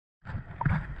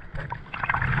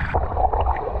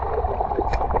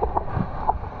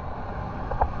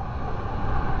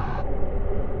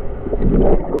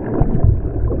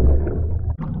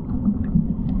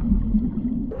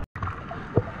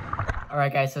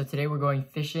Alright guys, so today we're going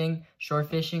fishing, shore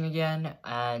fishing again,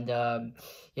 and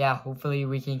yeah, hopefully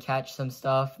we can catch some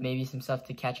stuff, maybe some stuff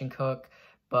to catch and cook,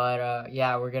 but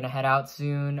yeah, we're gonna head out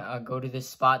soon, go to this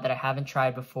spot that I haven't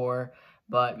tried before,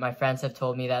 but my friends have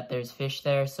told me that there's fish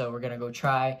there, so we're gonna go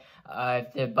try.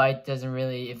 If the bite doesn't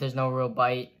really, if there's no real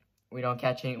bite, we're not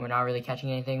really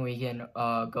catching anything, we're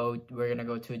gonna go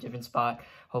to a different spot,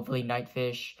 hopefully night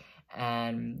fish,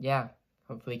 and yeah,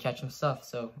 hopefully catch some stuff.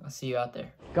 So I'll see you out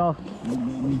there. Go.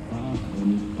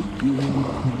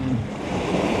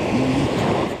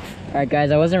 Alright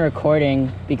guys, I wasn't recording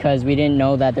because we didn't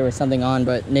know that there was something on,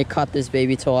 but Nick caught this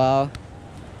baby toal.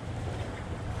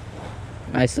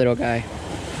 Nice little guy.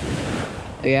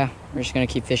 So yeah, we're just gonna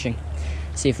keep fishing.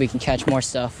 See if we can catch more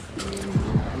stuff.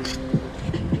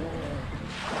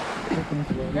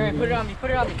 Alright, put it on me, put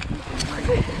it on me.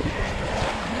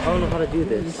 I don't know how to do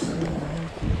this.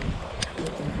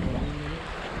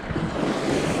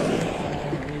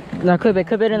 No, clip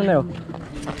it in the middle.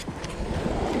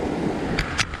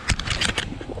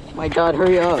 My God,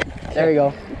 hurry up. There we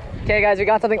go. Okay guys, we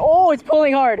got something. Oh, it's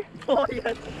pulling hard. Oh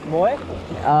yes. Moi?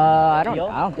 I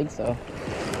don't think so.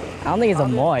 I don't think it's a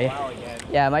moi.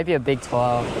 Yeah, it might be a big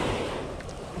 12.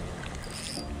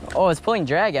 Oh, it's pulling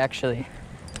drag actually.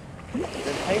 You want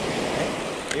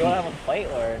to have a fight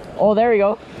or? Oh, there we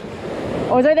go.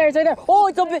 Oh, it's right there, it's right there. Oh,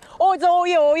 it's a bit. Oh, it's a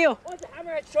OEO. Oh, it's a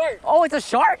Aimrite shark. Oh, it's a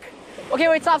shark? Okay,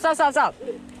 wait, stop.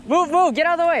 Move, get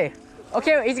out of the way.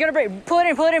 Okay, he's gonna break. Pull it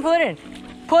in. Pull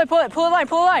the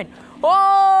line.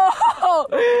 Oh,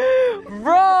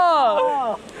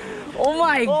 bro. Oh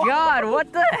my God,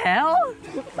 what the hell?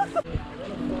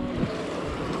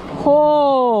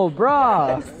 Oh,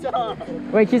 bro.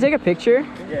 Wait, can you take a picture?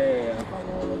 Yeah.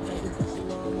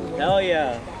 Hell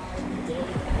yeah.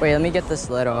 Wait, let me get this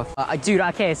lid off. Dude,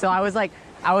 okay, so I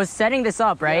was setting this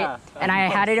up, right? Yeah, and I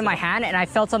had it in my hand and I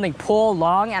felt something pull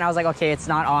long and I was like, okay, it's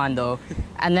not on though.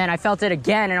 And then I felt it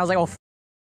again and I was like, oh,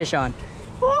 fish on.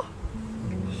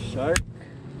 Shark?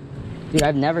 Dude,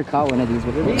 I've never caught one of these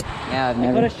before. Really? Yeah, I've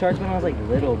never. I caught a shark when I was like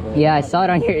little, bro. Yeah, I saw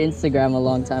it on your Instagram a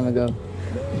long time ago.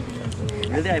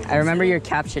 Really? I remember your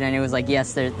caption and it was like,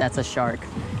 yes, that's a shark.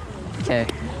 Okay,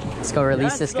 let's go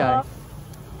release this guy.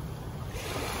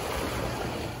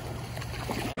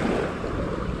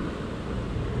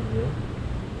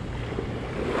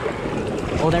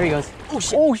 Oh, there he goes. Oh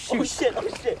shit. Oh shoot. Oh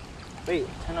shit. Wait,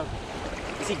 turn up.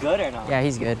 Is he good or not? Yeah,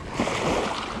 he's good.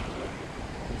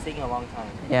 It's taking a long time.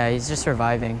 Yeah, he's just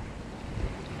surviving.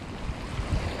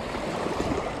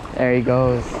 There he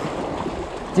goes.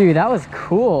 Dude, that was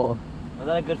cool. Was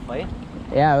that a good fight?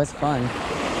 Yeah, it was fun.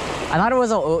 I thought it was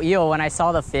an eel when I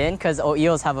saw the fin, because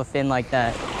eels have a fin like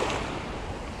that.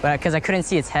 But because I couldn't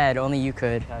see its head, only you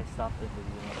could. Okay, I stopped the video.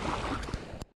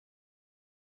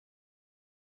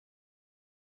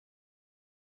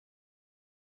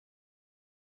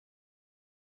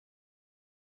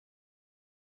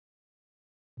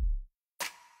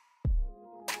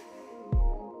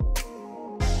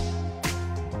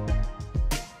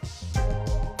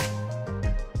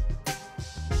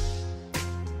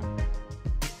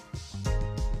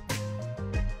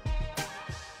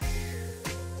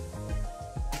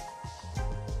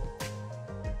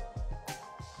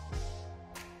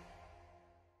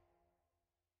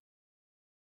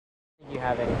 Do you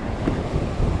have anything?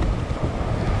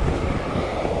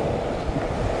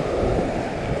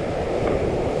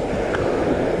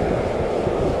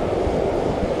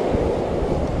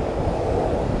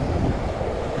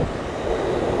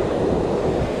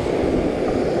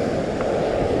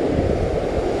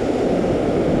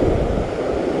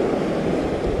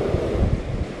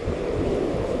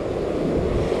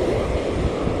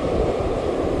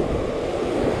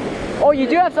 Oh, you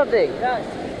do have something? Yeah.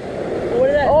 What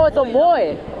is that? Oh, it's a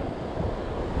moi.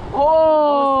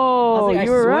 Oh, like,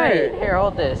 you were swear. right. Here,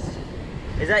 hold this.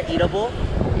 Is that eatable?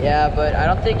 Yeah, but I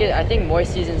don't think I think moi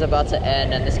season's about to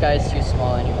end and this guy is too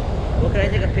small anyway. Well, can I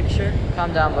take a picture?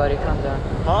 Calm down, buddy, calm down.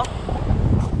 Huh?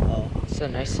 Oh. So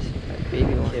nice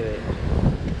baby one. Do it.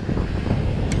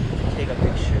 Take a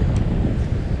picture.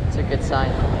 It's a good sign.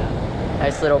 Yeah.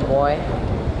 Nice little moi.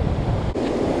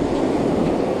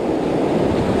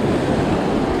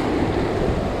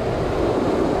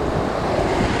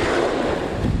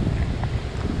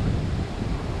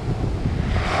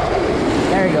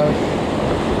 There he goes.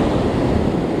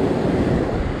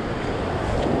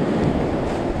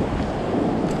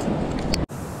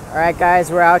 Alright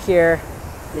guys, we're out here.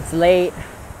 It's late.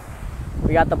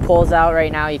 We got the poles out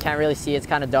right now. You can't really see, it's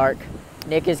kind of dark.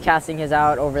 Nick is casting his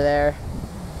out over there.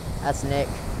 That's Nick.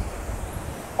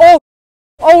 Oh!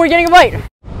 Oh, we're getting a bite!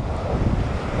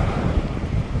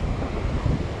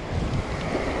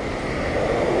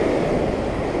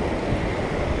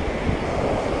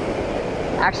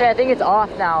 Actually, I think it's off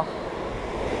now.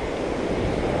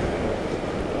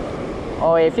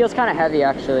 Oh, it feels kind of heavy,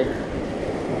 actually.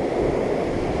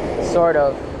 Sort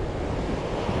of.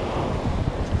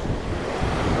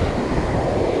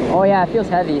 Oh yeah, it feels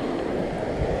heavy.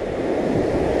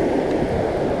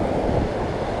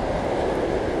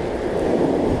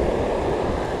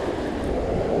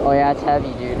 Oh yeah, it's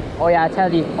heavy, dude. Oh yeah, it's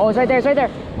heavy. Oh, it's right there, it's right there.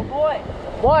 Oh boy.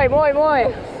 Boy.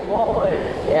 Small boy.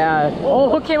 Yeah. Oh,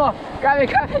 hook came off. Grab it.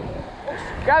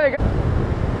 Grab it.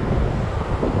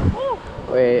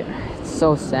 Wait, it's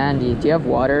so sandy. Do you have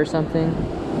water or something?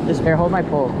 Just here, hold my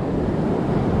pole.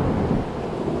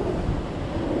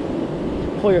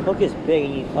 Oh, your hook is big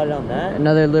and you caught it on that?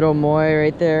 Another little moi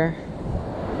right there.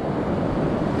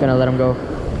 Gonna let him go.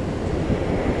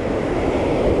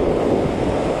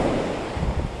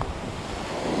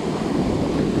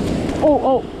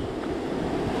 Oh!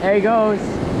 There he goes.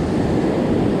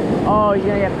 Oh, he's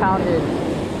gonna get pounded.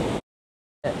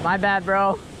 My bad,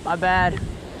 bro. My bad.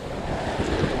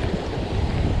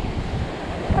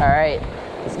 Alright,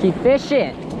 let's keep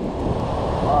fishing.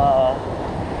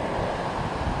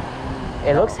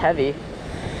 It looks heavy.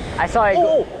 I saw it.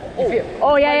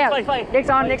 Oh yeah. Fine. Nick's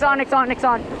on.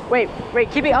 Wait,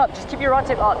 keep it up. Just keep your rod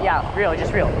tip up. Yeah,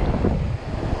 just reel.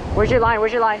 Where's your line?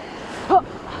 Huh.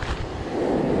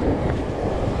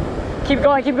 Keep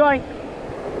going.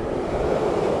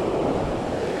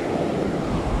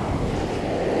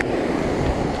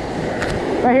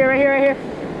 Right here.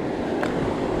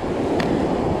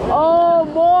 Oh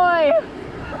boy!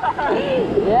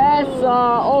 Yes,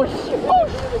 oh shit!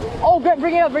 Oh,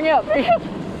 bring it up!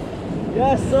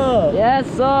 Yes,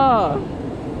 sir!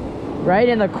 Right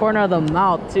in the corner of the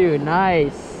mouth too.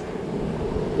 Nice.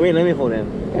 Wait, let me hold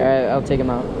him. Alright, I'll take him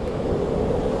out.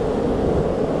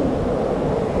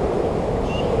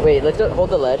 Wait, hold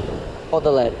the lead.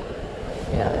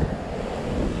 Yeah.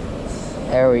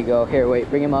 There we go. Here, wait,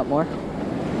 bring him up more.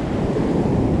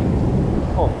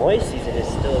 Oh, moist season is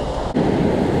still.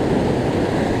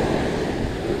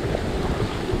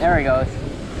 There he goes.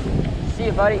 See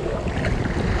you, buddy.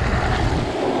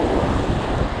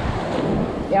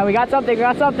 Yeah, we got something.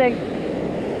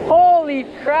 Holy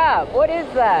crap, what is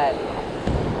that?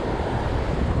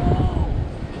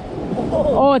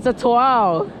 Oh, it's a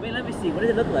toao. Wait, let me see. What does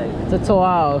it look like? It's a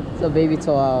toao. It's a baby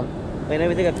toao. Wait, let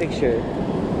me take a picture.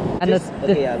 And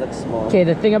okay, yeah, it looks small. Okay,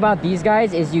 the thing about these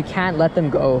guys is you can't let them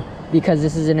go because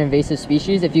this is an invasive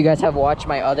species. If you guys have watched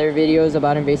my other videos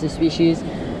about invasive species,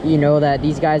 you know that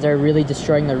these guys are really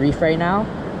destroying the reef right now.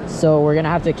 So we're gonna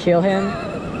have to kill him.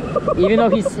 Even though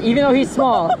he's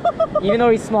small,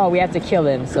 we have to kill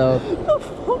him. So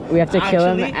we have to kill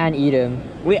him and eat him.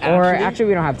 Wait, actually,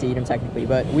 we don't have to eat him technically,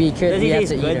 but we could. Does he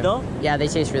taste good though? Yeah, they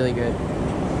taste really good.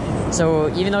 So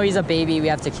even though he's a baby, we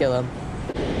have to kill him.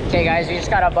 Okay, guys, we just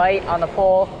got a bite on the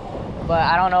pole, but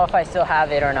I don't know if I still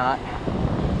have it or not.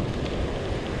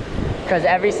 Because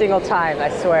every single time, I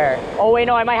swear. Oh wait,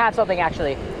 no, I might have something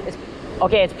actually.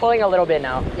 It's pulling a little bit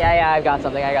now. Yeah, I've got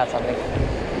something.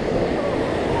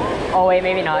 Oh wait,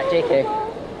 maybe not. JK.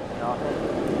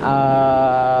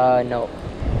 No.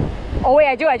 Oh wait,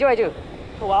 I do.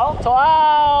 Wow.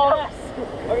 Toao! Yes.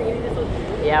 Are you eating this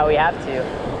one? Yeah, we have to.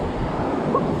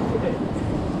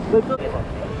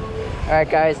 Alright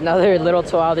guys, another little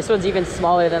toao. This one's even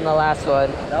smaller than the last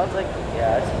one. That one's like,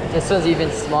 yeah, it's big. This one's even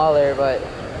smaller, but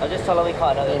I'll just tell him we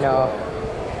caught another. you know.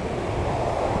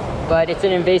 But it's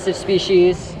an invasive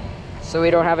species, so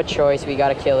we don't have a choice. We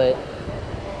gotta kill it.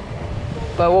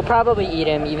 But we'll probably eat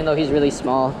him, even though he's really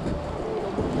small.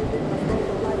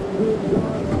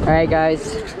 Alright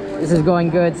guys, this is going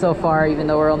good so far, even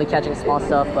though we're only catching small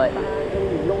stuff, but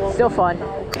still fun.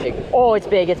 Oh, it's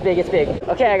big.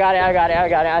 Okay, I got it.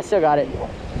 I still got it.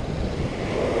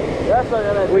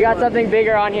 We got something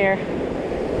bigger on here.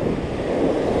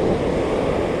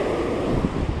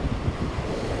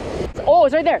 Oh,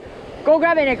 it's right there. Go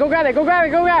grab it, Nick. Go grab it.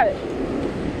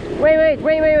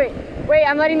 Wait,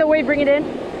 I'm letting the wave bring it in.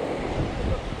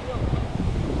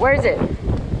 Where is it?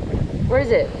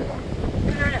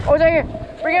 Oh, it's right here.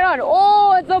 Bring it on.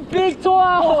 Oh, it's a big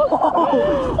toao.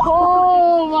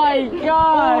 Oh my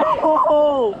god.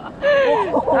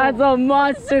 That's a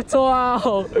monster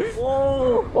toao.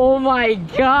 Oh my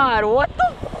god. What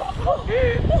the fuck?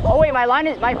 Oh wait,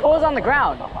 my pole's on the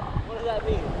ground. What does that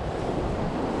mean?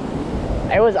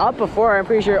 It was up before, I'm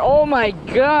pretty sure. Oh my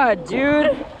god,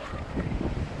 dude.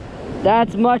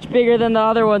 That's much bigger than the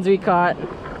other ones we caught.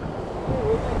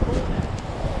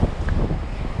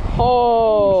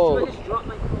 Oh. I just dropped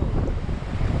my phone.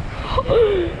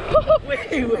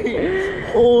 Wait.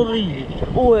 Holy.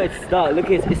 Oh, it's stuck. Look,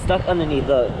 it's stuck underneath.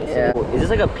 Look. Yeah. Is this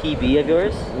like a PB of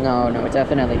yours? No,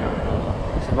 definitely not.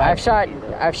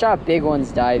 I've shot big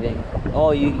ones diving.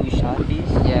 Oh, you shot these?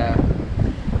 Yeah.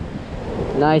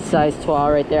 Nice size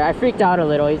 12 right there. I freaked out a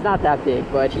little. He's not that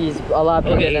big, but he's a lot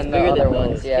bigger than the other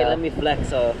ones. Yeah. Okay, let me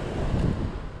flex.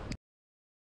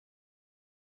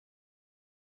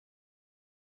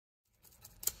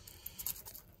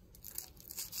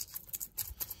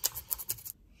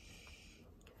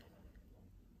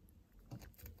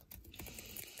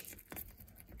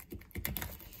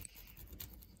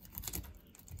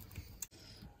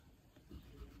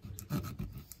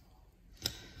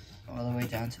 All the way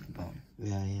down to the bone.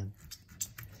 Yeah, I am.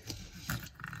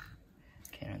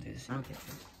 Okay, I'll do this. Okay.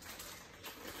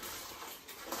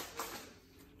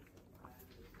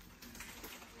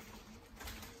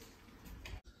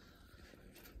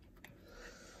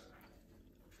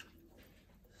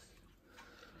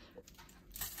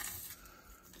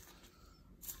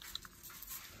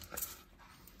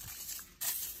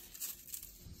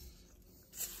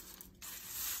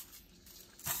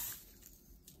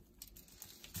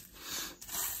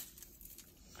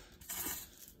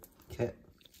 Okay.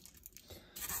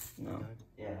 No.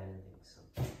 Yeah, I didn't think so.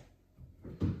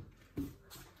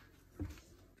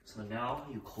 So now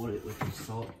you coat it with some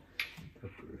salt and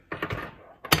pepper.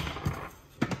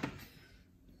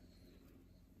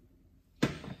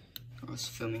 I was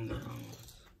filming the wrong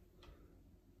ones.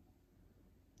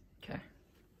 Okay.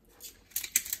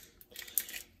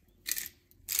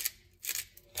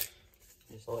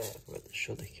 That's all I have about to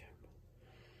show the camera.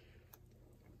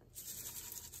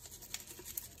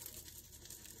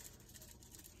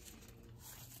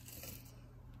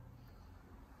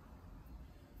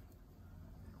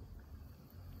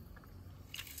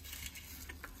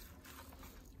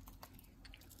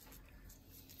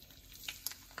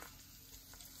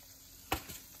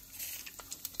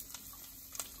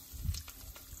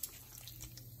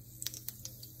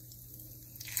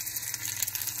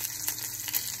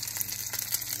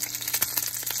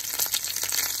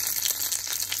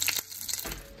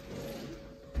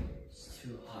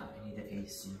 Too hot. I need the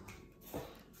AC.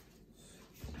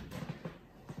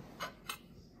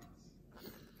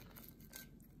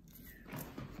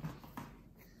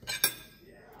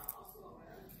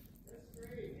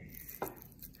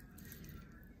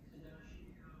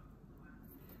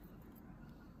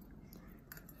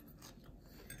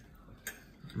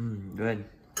 Good.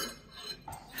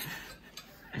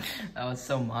 That was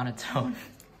so monotone.